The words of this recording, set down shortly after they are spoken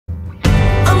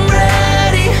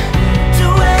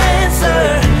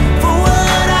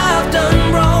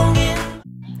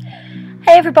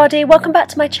everybody, welcome back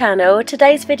to my channel.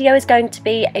 Today's video is going to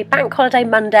be a Bank Holiday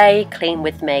Monday clean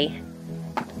with me.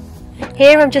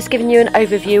 Here I'm just giving you an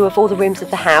overview of all the rooms of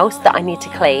the house that I need to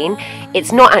clean.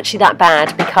 It's not actually that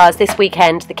bad because this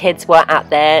weekend the kids were at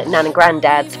their nan and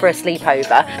granddad's for a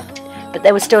sleepover, but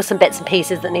there were still some bits and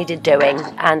pieces that needed doing,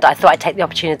 and I thought I'd take the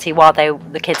opportunity while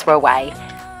the kids were away.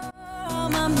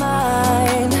 On my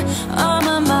mind,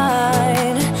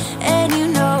 and you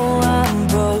know I'm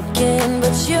broken,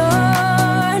 but you're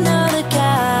not the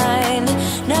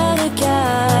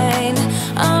kind,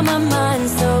 on my mind,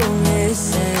 so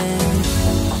listen.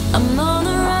 I'm on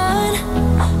the run,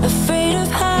 afraid of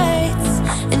heights,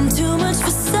 and too much for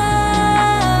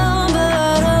sound,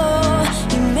 but oh,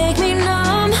 you make me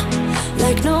numb,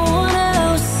 like no one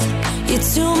else, you're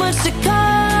too much to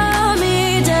calm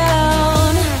me down.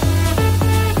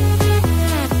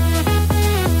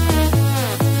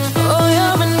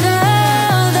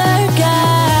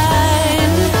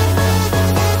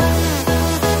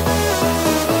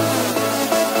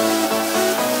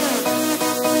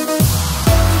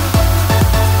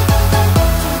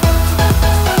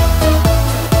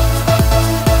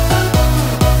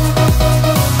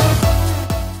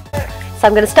 So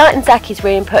I'm going to start in Zacky's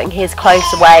room, putting his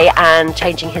clothes away and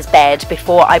changing his bed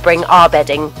before I bring our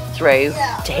bedding through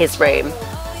to his room.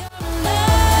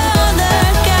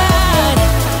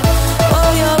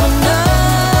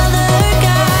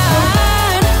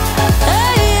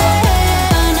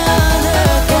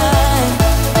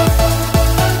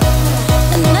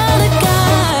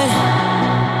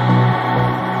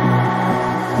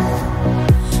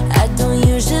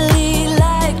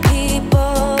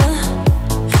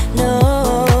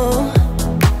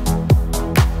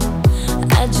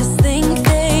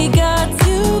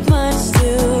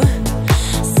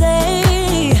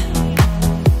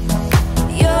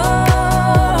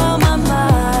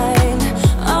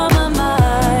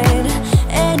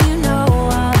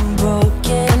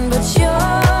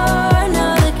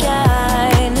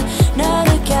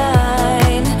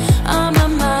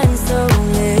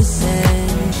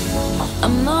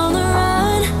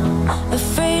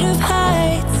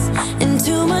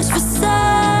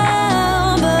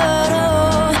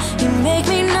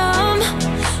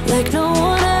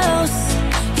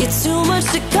 Too much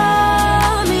to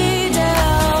calm me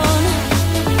down.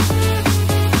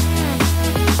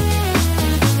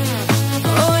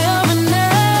 Oh, you're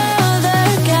another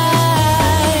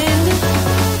kind.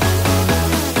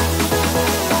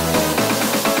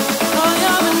 Oh,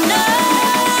 you're another kind.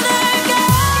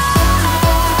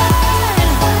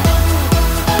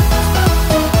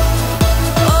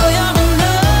 Oh, you're another kind.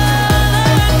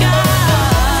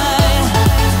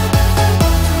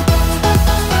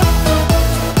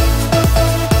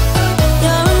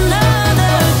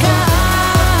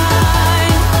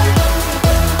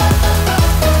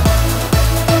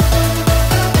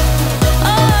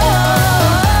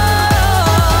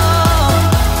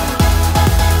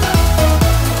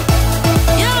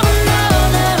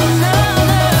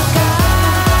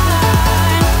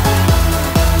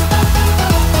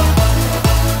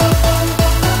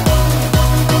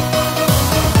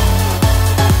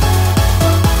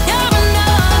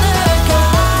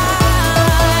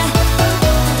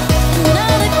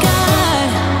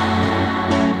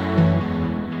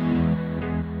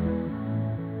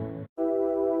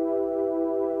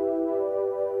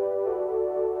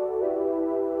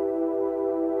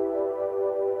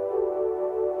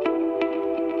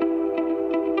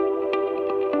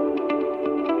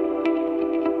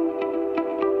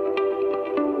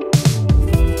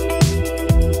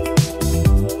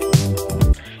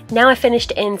 Now I've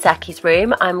finished in Zacky's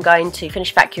room, I'm going to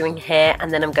finish vacuuming here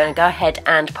and then I'm going to go ahead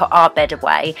and put our bed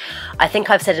away. I think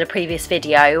I've said in a previous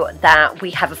video that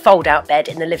we have a fold-out bed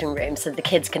in the living room so the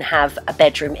kids can have a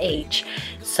bedroom each.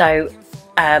 So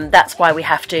that's why we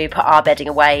have to put our bedding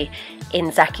away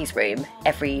in Zacky's room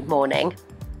every morning,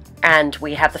 and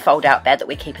we have the fold-out bed that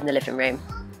we keep in the living room.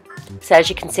 So as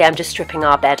you can see, I'm just stripping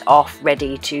our bed off,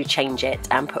 ready to change it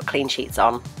and put clean sheets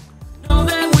on. Know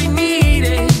that we need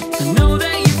it, to know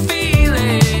that you feel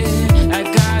it. I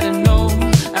gotta know,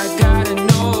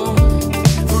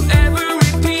 forever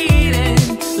repeating,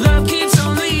 love keeps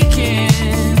on leaking.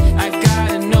 I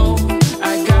gotta know, oh,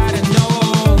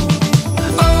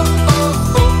 oh,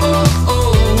 oh, oh,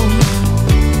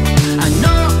 oh. I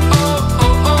know,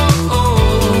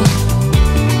 oh,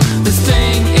 this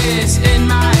thing is in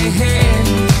my head,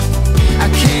 I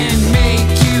can't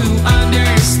make you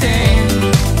understand.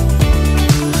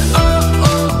 Oh,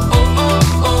 oh, oh, oh.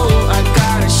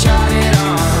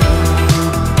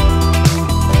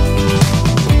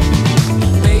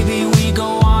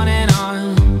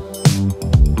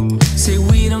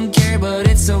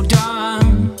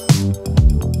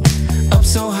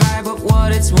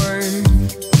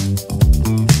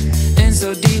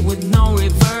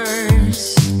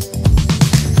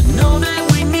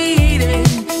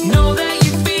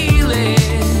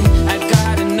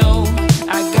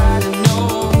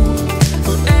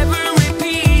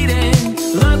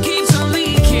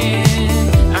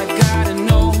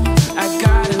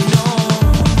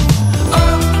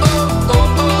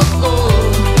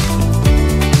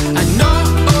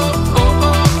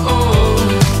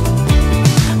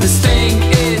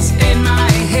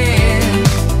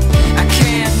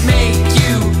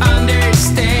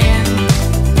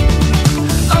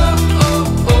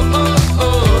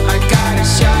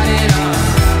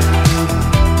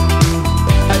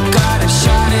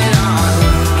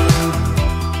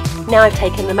 Now I've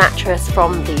taken the mattress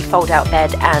from the fold-out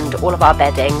bed and all of our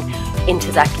bedding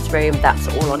into Zacky's room. That's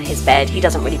all on his bed. He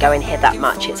doesn't really go in here that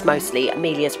much. It's mostly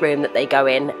Amelia's room that they go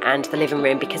in, and the living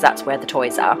room, because that's where the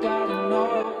toys are.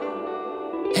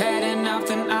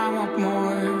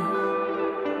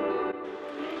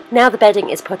 Now the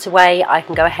bedding is put away, I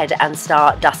can go ahead and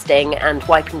start dusting and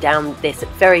wiping down this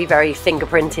very, very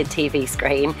fingerprinted TV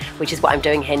screen, which is what I'm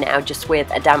doing here now, just with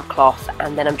a damp cloth,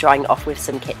 and then I'm drying it off with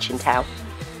some kitchen towel.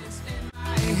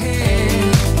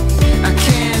 I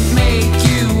can't make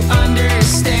you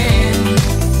understand.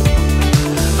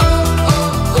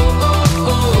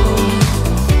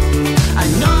 I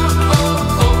know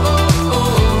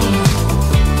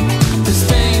this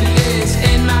pain is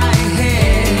in my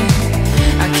head.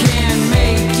 I can't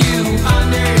make you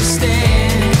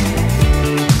understand.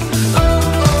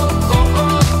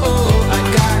 I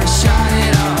gotta shut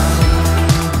it off.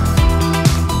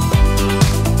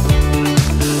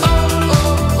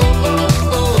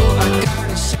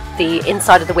 The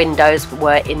inside of the windows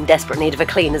were in desperate need of a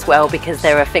clean as well, because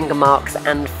there are finger marks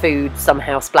and food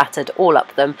somehow splattered all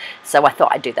up them, so I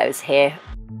thought I'd do those here.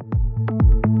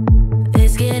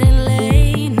 It's getting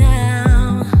late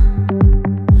now.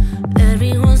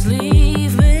 Everyone's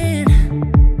leaving,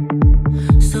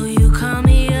 so you call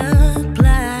me up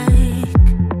like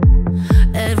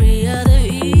every other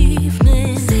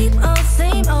evening. Same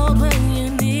old when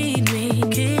you need me.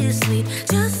 Kiss me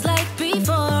just like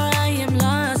before. I am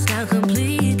lost now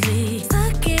completely.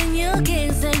 Stuck in your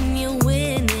games and you're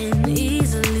winning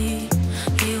easily.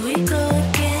 Here we go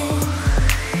again.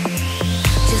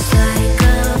 Just like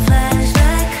a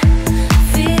flashback,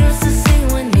 feels the same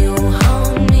when you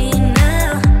hold me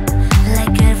now.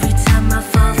 Like every time I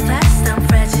fall fast, I'm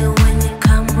fragile when you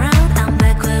come round. I'm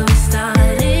back where we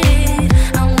started,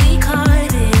 and we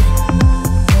caught it.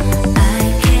 I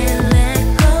can't let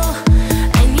go,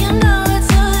 and you know it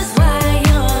too. That's why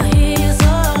you're here.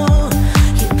 So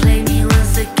you play me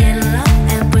once again, love,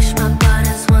 and push my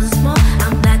buttons once more.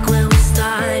 I'm back where we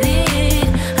started,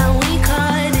 and we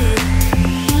caught it.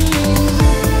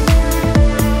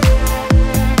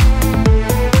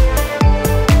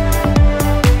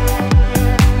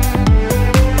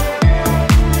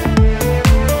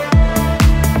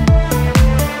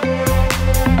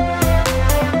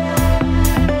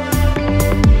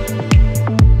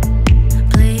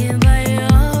 Playing by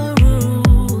your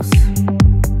rules,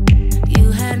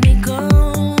 you had me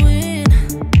going.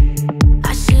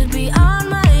 I should be on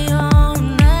my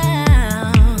own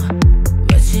now,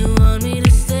 but you want me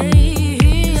to stay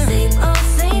here.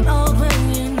 Same old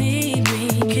when you need me.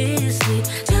 Kiss me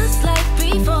just like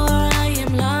before. I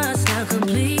am lost now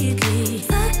completely.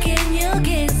 Stuck in your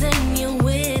games and you're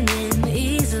winning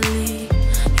easily.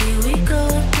 Here we go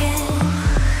again.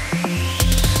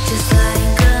 Just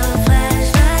like a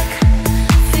flashback,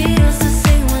 feels the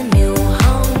same when you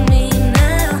hold me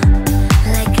now.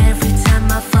 Like every time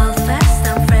I fall fast,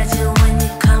 I'm fragile when you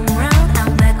come round.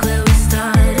 I'm back where we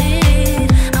started,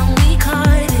 and we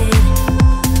caught it.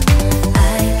 I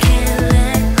can't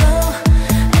let go,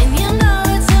 and you know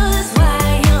it too. That's why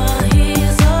you're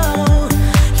here. So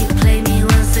you play me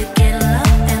once again, love,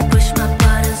 and push my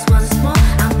buttons once more.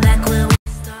 I'm back where we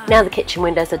started. Now the kitchen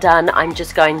windows are done, I'm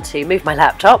just going to move my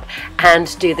laptop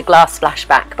and do the glass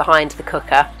splashback behind the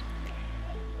cooker.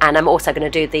 And I'm also going to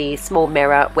do the small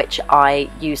mirror, which I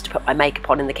use to put my makeup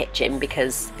on in the kitchen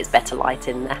because it's better light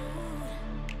in there.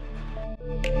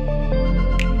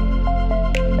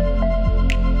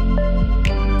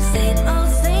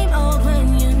 Same old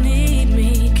when you need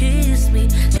me. Kiss me.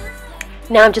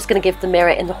 Now I'm just going to give the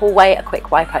mirror in the hallway a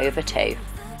quick wipe over too.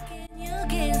 Your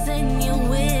games and you're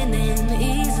winning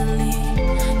easily.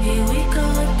 Here we go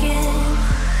again.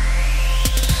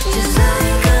 Just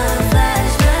like a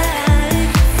flashback,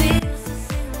 feels the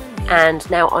same when And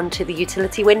now onto the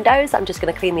utility windows. I'm just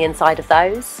going to clean the inside of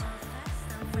those.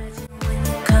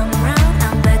 you come round.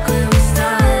 I'm back where we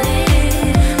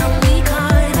started, and we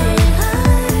caught it.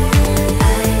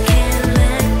 I can't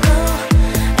let go,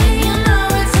 and you know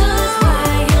it too. That's why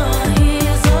you're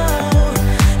here. So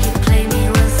you play me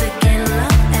once again,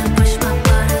 love, and push my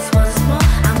buttons once more.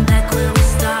 I'm back where we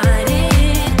started,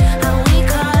 and we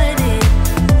caught it.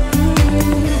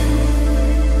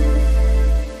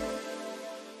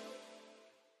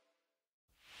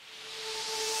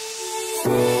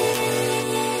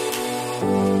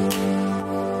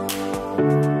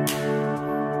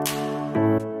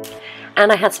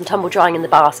 And I had some tumble drying in the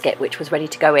basket, which was ready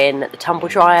to go in the tumble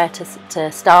dryer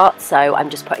to start, so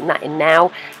I'm just putting that in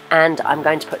now, and I'm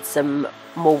going to put some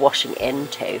more washing in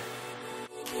too.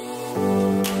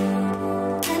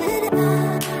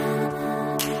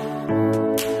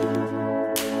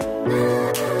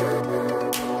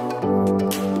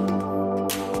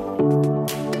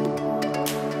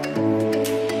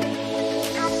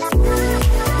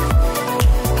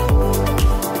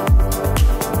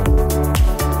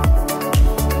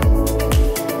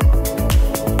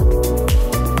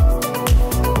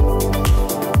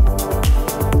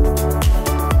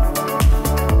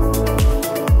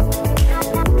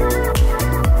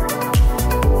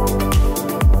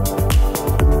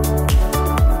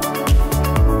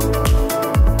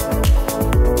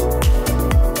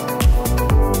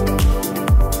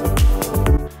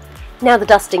 Now the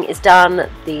dusting is done,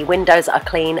 the windows are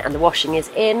clean and the washing is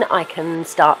in, I can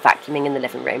start vacuuming in the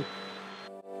living room.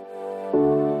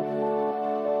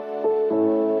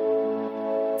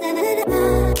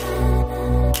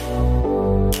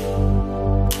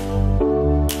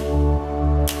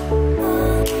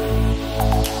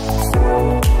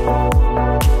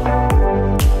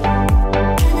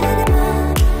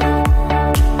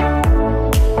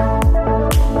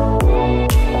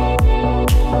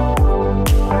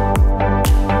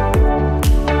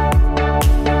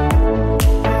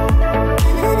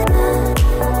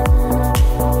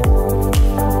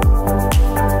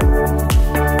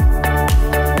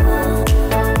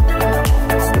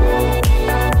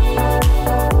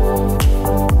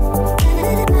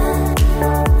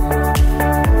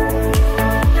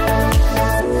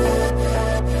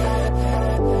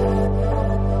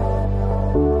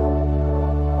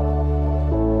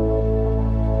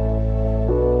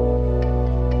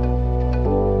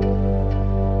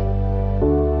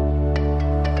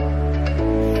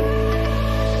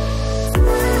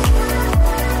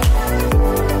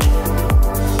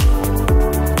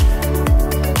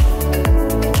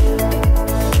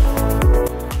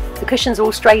 The cushion's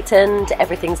all straightened,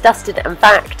 everything's dusted and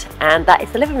vaxed, and that is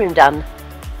the living room done.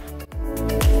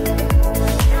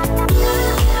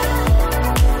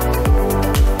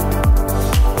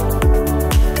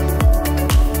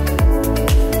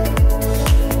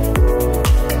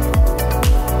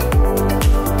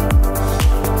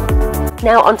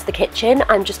 Now onto the kitchen.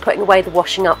 I'm just putting away the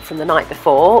washing up from the night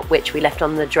before, which we left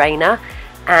on the drainer,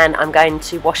 and I'm going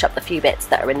to wash up the few bits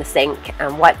that are in the sink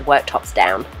and wipe the worktops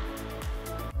down.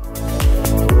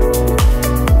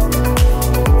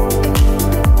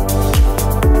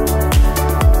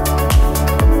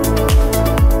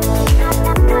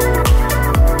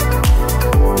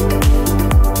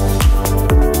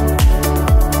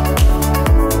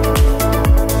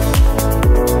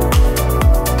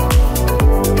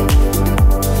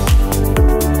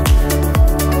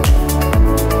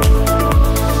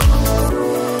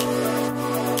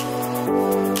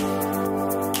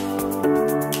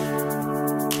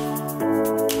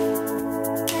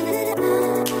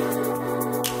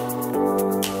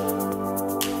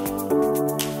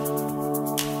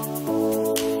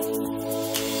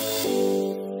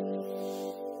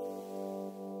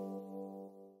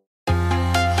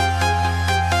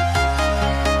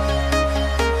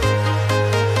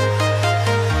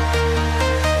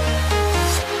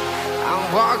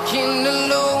 Walking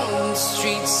alone, the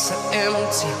streets are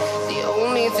empty. The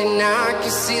only thing I can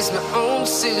see is my own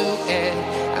silhouette.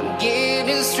 I'm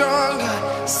getting stronger,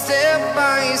 step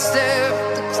by step.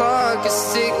 The clock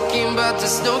is ticking, but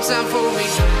there's no time for me.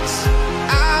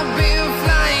 I've been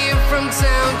flying from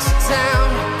town to town,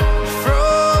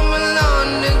 from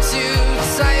London to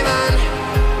Taiwan.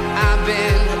 I've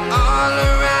been all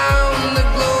around the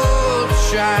globe,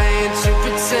 trying to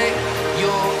protect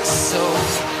your soul.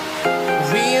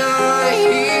 We are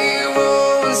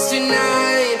heroes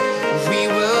tonight. We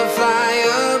will fly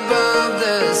above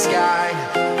the sky.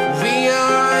 We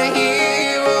are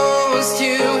heroes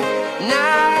tonight.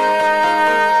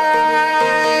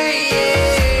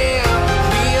 Yeah.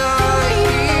 We are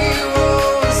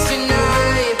heroes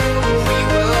tonight. We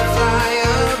will fly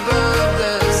above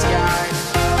the sky.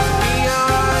 We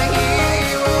are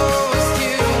heroes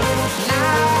tonight.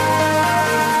 Yeah.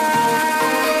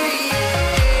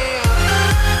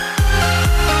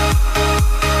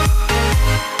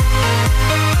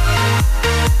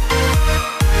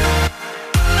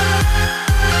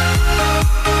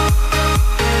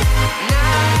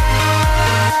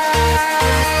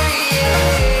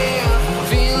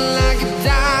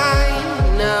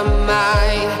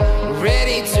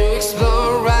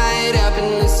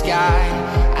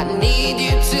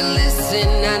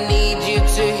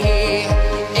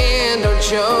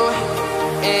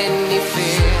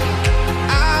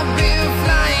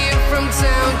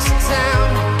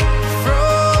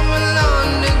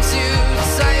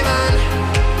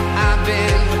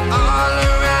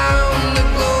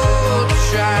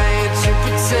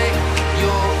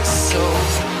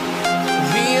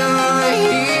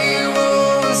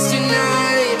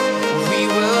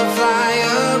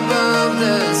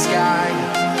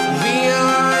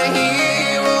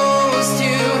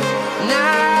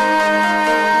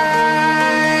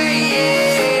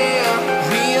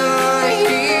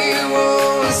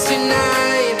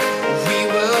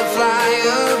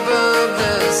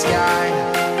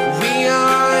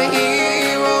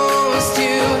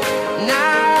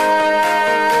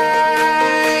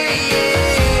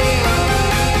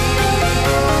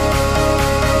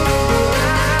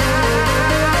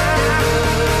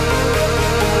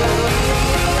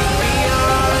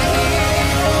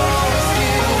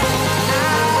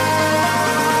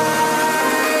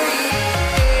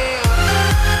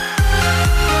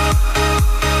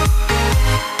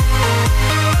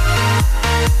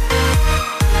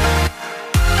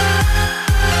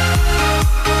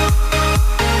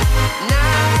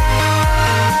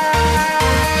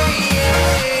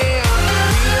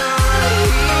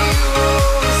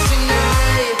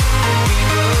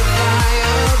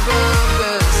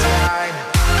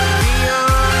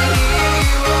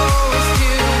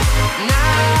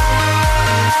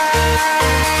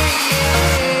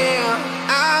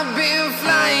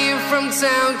 from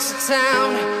town to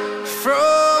town,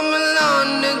 from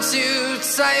London to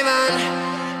Taiwan.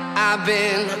 I've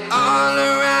been all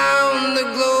around the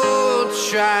globe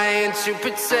trying to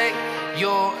protect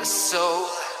your soul.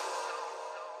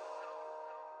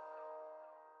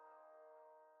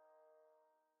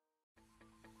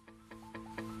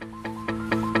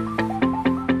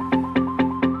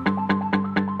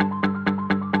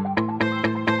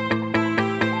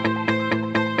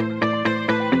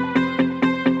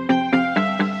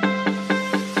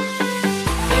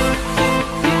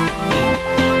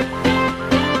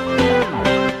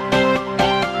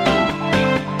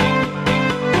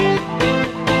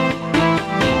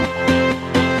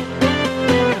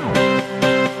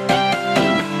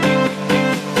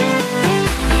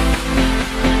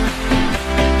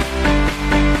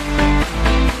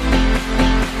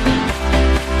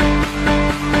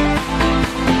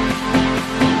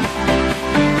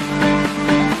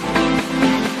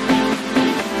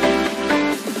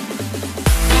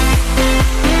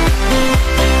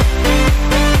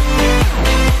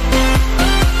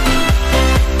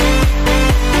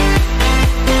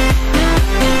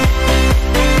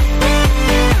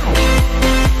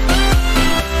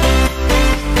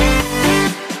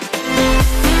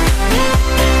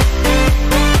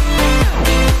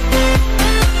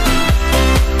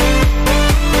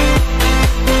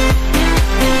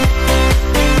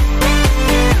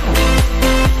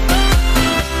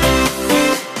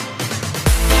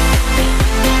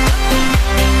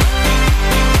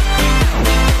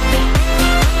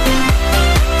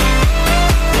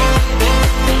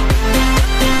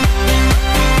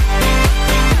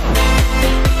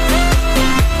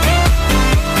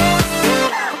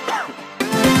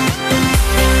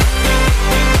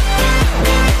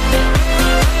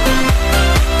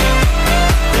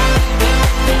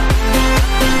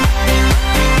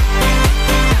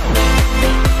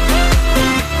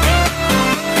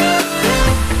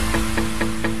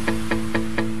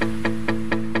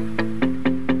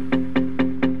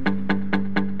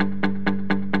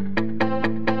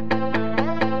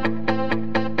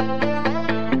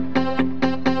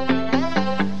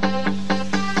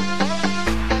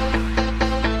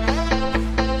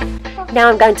 Now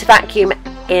I'm going to vacuum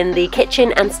in the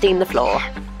kitchen and steam the floor.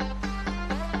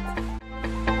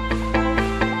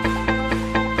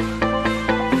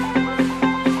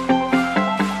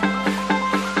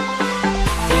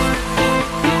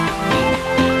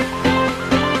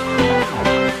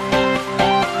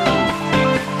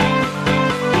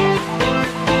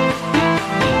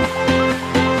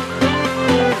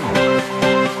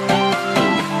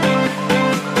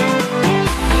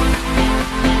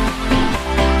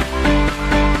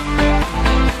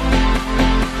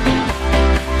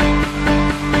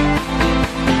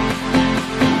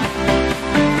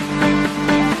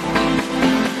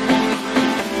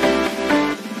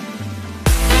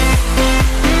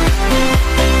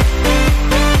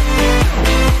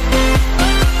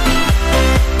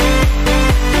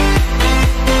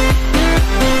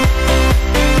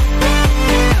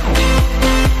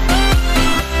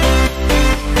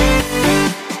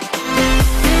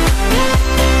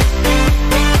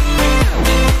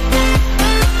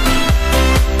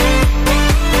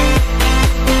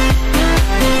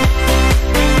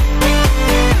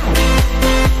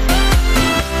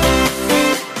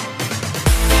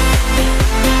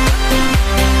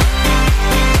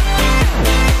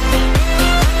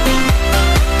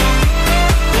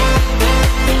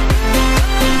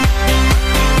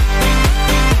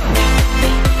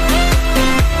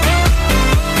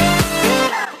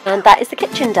 And that is the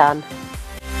kitchen done.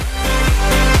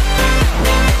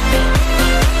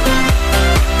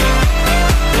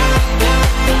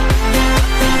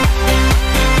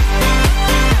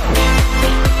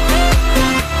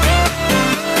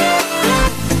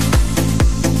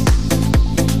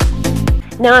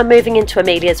 Now I'm moving into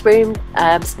Amelia's room,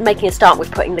 making a start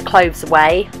with putting the clothes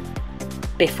away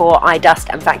before I dust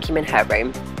and vacuum in her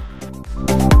room.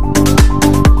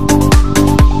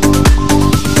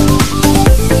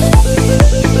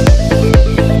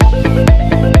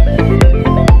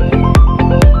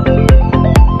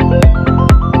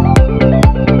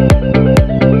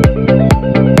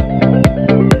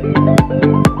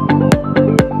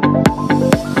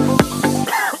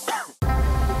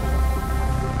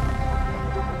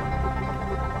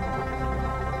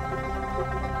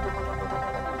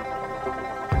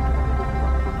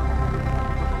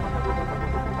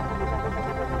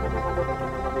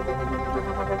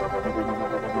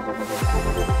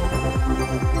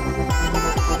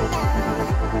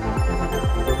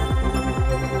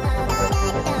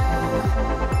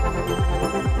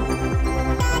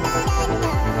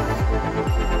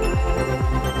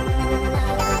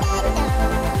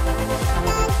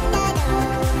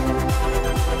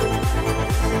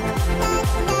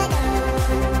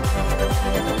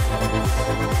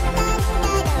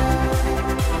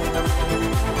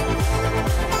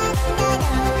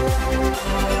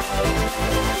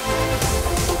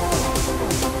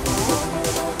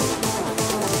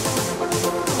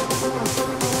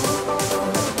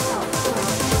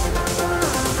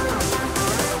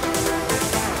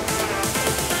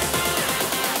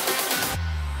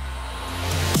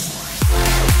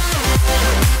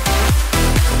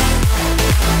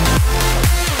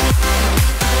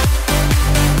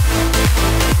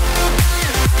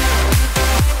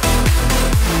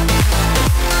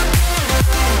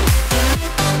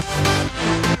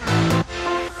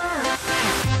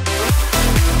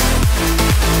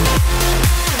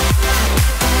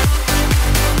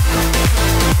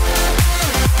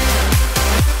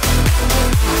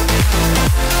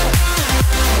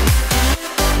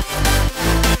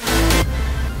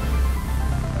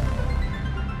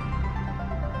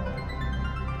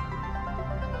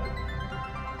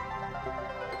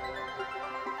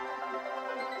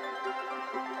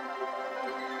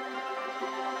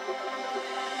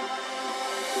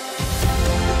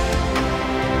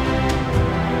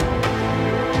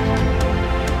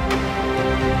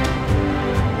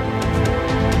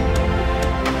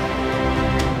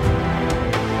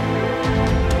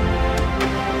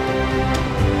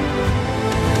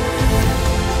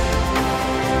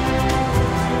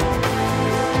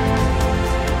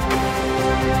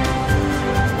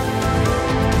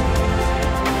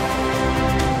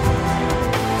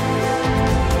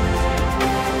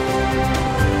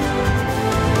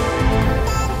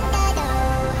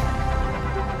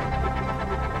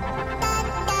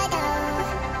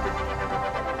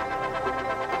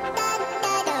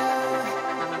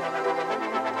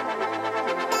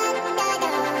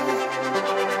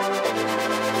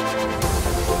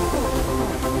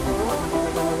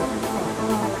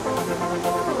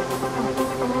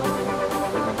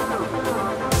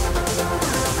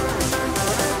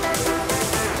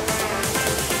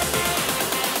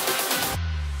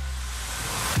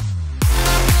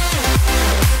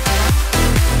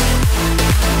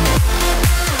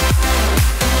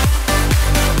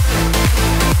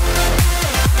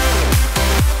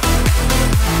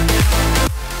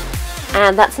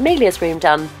 And that's Amelia's room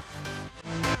done.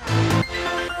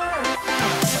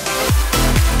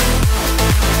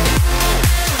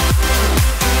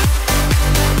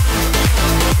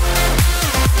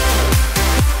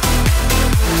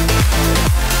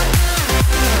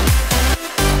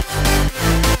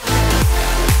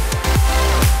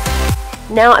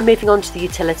 Now I'm moving on to the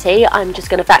utility. I'm just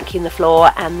going to vacuum the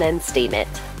floor and then steam it.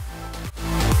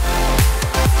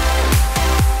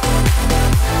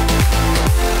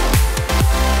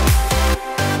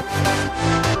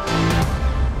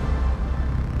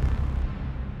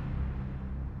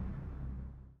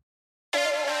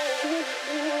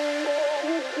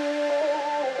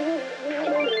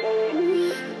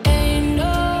 Ain't no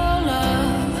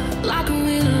love like a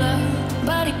real love,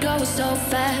 but it goes so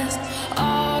fast.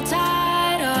 All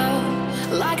tied up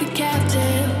like a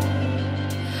captive.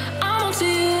 I'm on to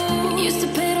you. Used to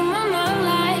pay to my love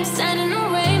life, standing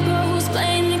on rainbows,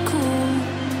 playing it cool.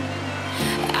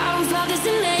 I don't felt this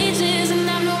in ages, and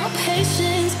I've no more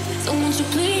patience. So won't you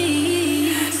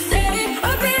please stay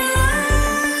a bit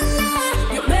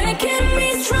longer? You're making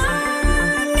me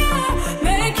stronger,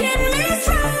 making me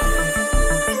stronger.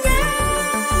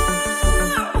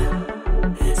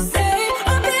 Stay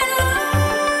a bit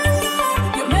longer.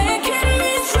 You're making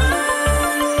me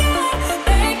stronger,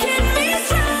 making me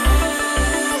stronger.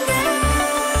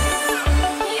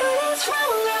 You're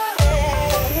stronger.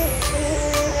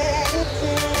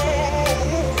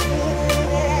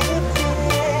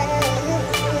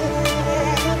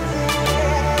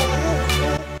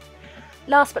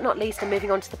 Last but not least, I'm moving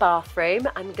on to the bathroom.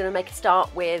 I'm going to make a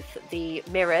start with the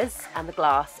mirrors and the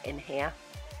glass in here.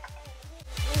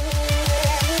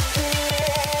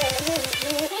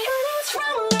 You're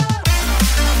stronger.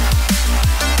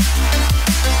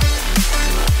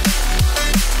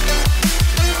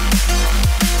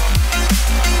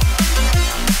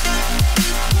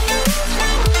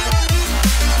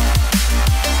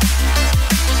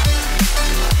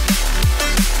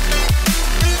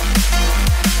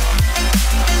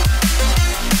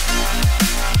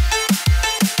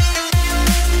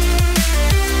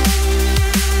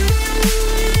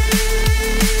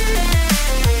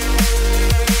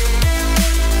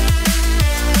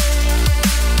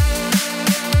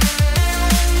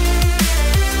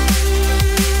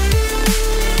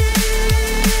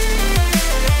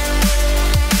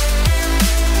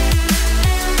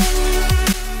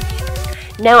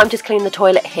 Now I'm just cleaning the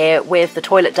toilet here with the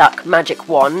Toilet Duck Magic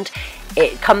Wand.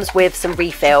 It comes with some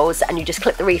refills and you just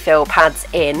clip the refill pads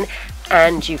in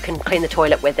and you can clean the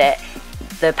toilet with it.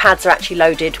 The pads are actually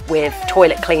loaded with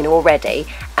toilet cleaner already,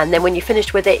 and then when you're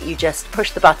finished with it you just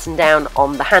push the button down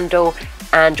on the handle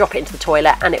and drop it into the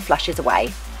toilet and it flushes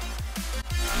away.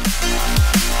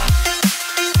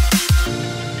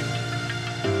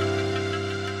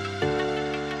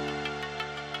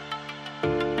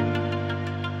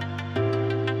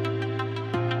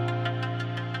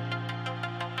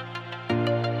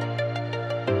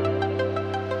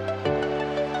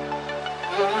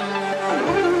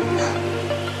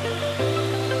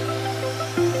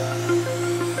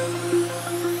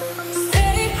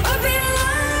 Stay a bit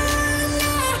longer.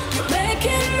 You're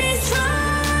making me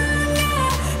stronger.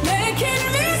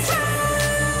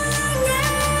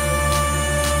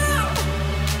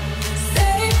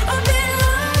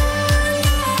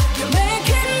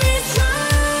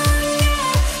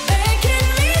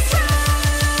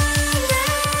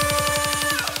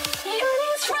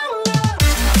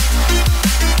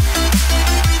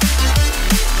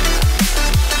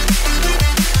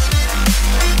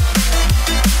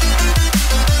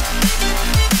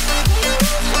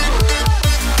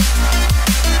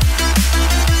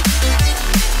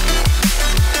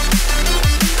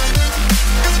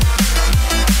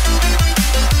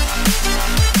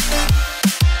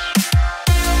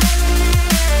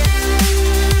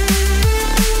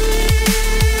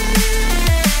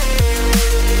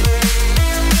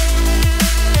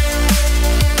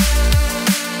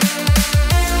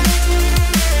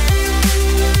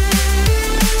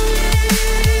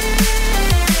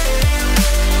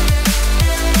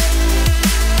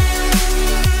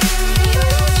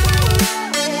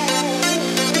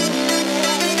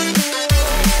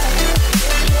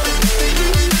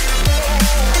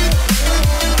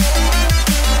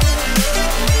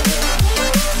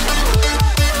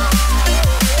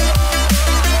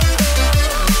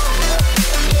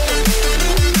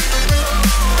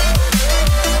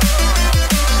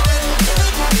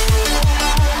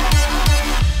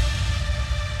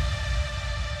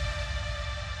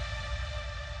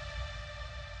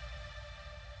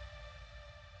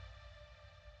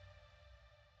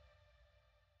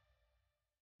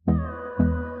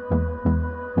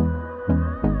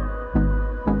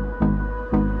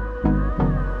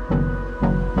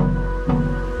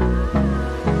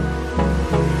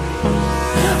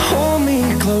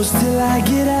 close till I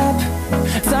get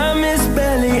up. Time is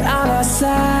barely on our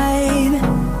side.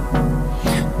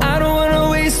 I don't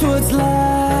wanna waste what's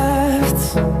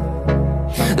left.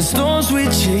 The storms we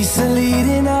chase are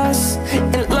leading us,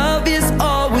 and love is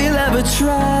all we'll ever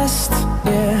trust.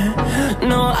 Yeah,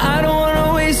 no, I don't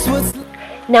wanna waste what's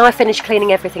left. Now I've finished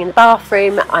cleaning everything in the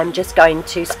bathroom, I'm just going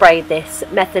to spray this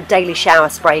Method Daily Shower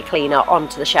Spray Cleaner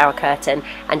onto the shower curtain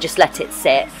and just let it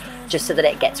sit, just so that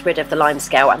it gets rid of the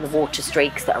limescale and the water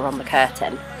streaks that are on the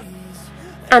curtain.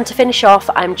 And to finish off,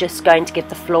 I'm just going to give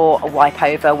the floor a wipe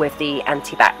over with the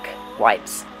anti-bac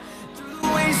wipes.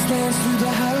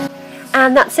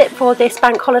 And that's it for this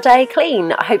bank holiday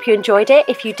clean. I hope you enjoyed it.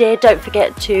 If you did, don't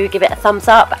forget to give it a thumbs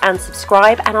up and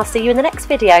subscribe, and I'll see you in the next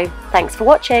video. Thanks for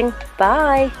watching.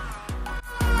 Bye.